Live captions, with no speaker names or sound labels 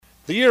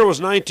The year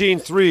was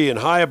 1903, and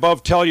high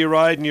above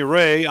Telluride and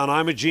Ouray on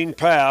Imogene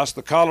Pass,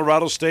 the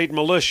Colorado State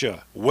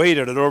Militia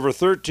waited at over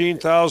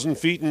 13,000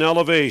 feet in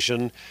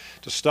elevation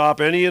to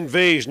stop any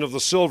invasion of the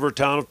silver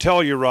town of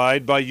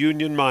Telluride by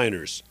Union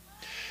miners.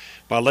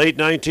 By late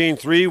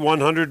 1903,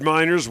 100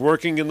 miners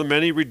working in the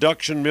many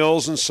reduction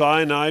mills and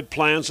cyanide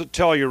plants at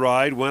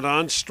Telluride went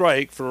on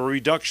strike for a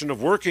reduction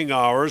of working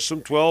hours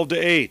from 12 to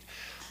 8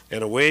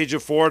 and a wage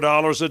of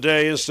 $4 a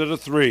day instead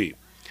of $3.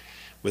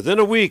 Within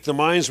a week, the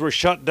mines were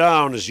shut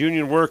down as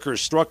union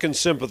workers struck in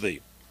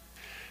sympathy.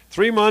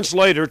 3 months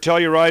later,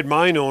 Telluride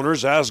mine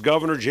owners asked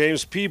Governor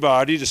James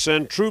Peabody to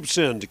send troops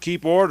in to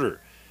keep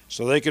order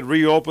so they could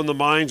reopen the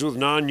mines with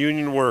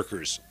non-union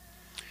workers.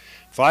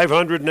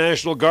 500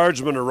 National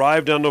Guardsmen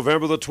arrived on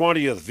November the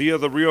 20th via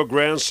the Rio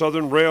Grande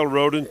Southern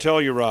Railroad in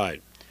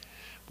Telluride.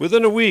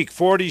 Within a week,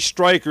 40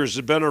 strikers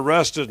had been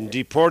arrested and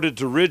deported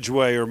to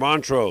Ridgway or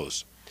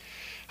Montrose.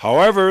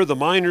 However, the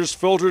miners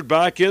filtered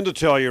back into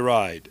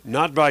Telluride,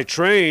 not by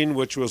train,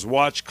 which was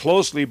watched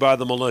closely by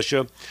the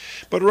militia,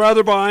 but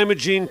rather by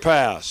Imogene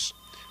Pass,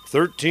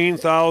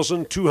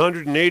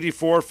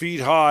 13,284 feet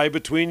high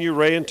between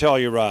Ouray and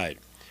Telluride.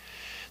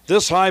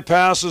 This high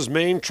pass's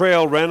main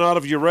trail ran out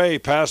of Ouray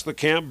past the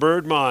Camp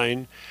Bird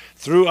mine,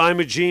 through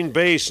Imogene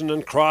Basin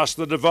and crossed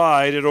the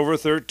divide at over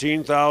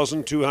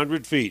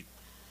 13,200 feet.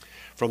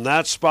 From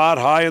that spot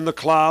high in the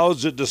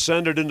clouds, it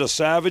descended into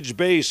Savage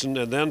Basin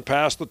and then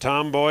past the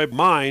Tomboy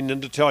mine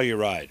into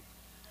Telluride.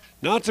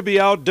 Not to be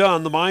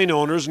outdone, the mine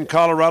owners and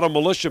Colorado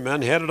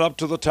militiamen headed up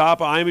to the top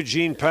of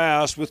Imogene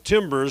Pass with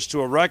timbers to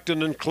erect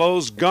an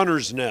enclosed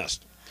gunner's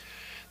nest.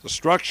 The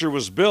structure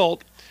was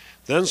built,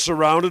 then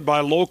surrounded by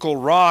local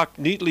rock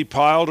neatly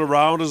piled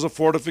around as a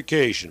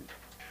fortification.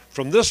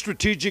 From this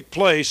strategic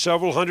place,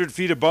 several hundred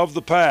feet above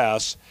the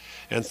pass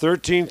and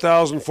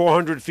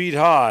 13,400 feet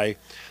high,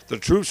 the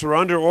troops were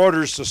under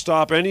orders to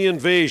stop any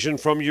invasion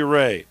from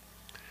Ouray.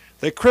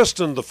 They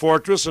christened the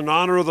fortress in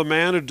honor of the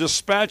man who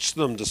dispatched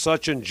them to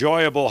such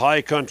enjoyable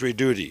high country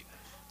duty,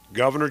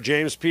 Governor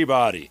James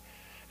Peabody,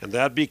 and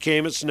that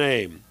became its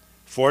name,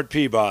 Fort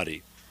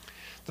Peabody.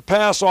 The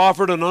pass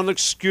offered an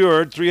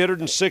unobscured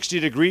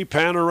 360-degree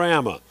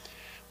panorama,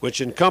 which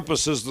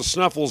encompasses the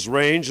Snuffles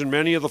Range and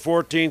many of the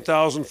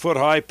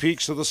 14,000-foot-high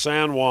peaks of the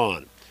San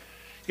Juan.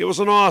 It was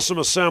an awesome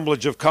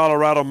assemblage of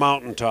Colorado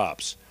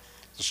mountaintops.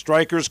 The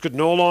strikers could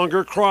no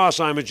longer cross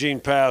Imogene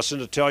Pass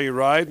into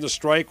Telluride, and the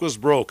strike was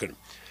broken.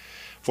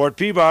 Fort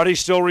Peabody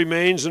still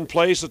remains in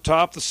place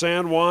atop the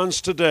San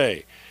Juans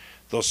today,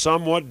 though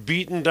somewhat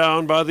beaten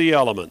down by the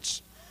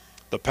elements.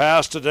 The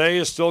pass today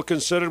is still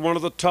considered one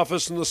of the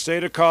toughest in the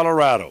state of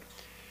Colorado.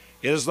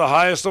 It is the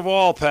highest of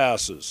all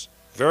passes,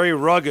 very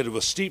rugged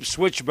with steep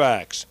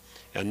switchbacks,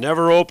 and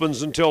never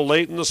opens until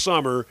late in the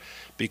summer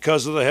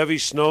because of the heavy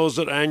snows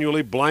that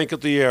annually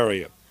blanket the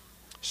area.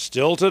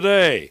 Still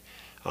today,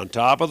 on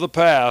top of the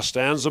pass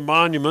stands a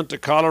monument to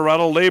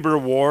Colorado labor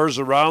wars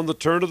around the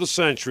turn of the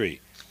century,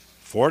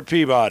 Fort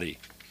Peabody.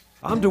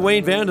 I'm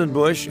Dwayne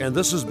Vandenbush, and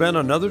this has been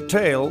another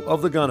tale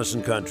of the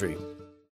Gunnison country.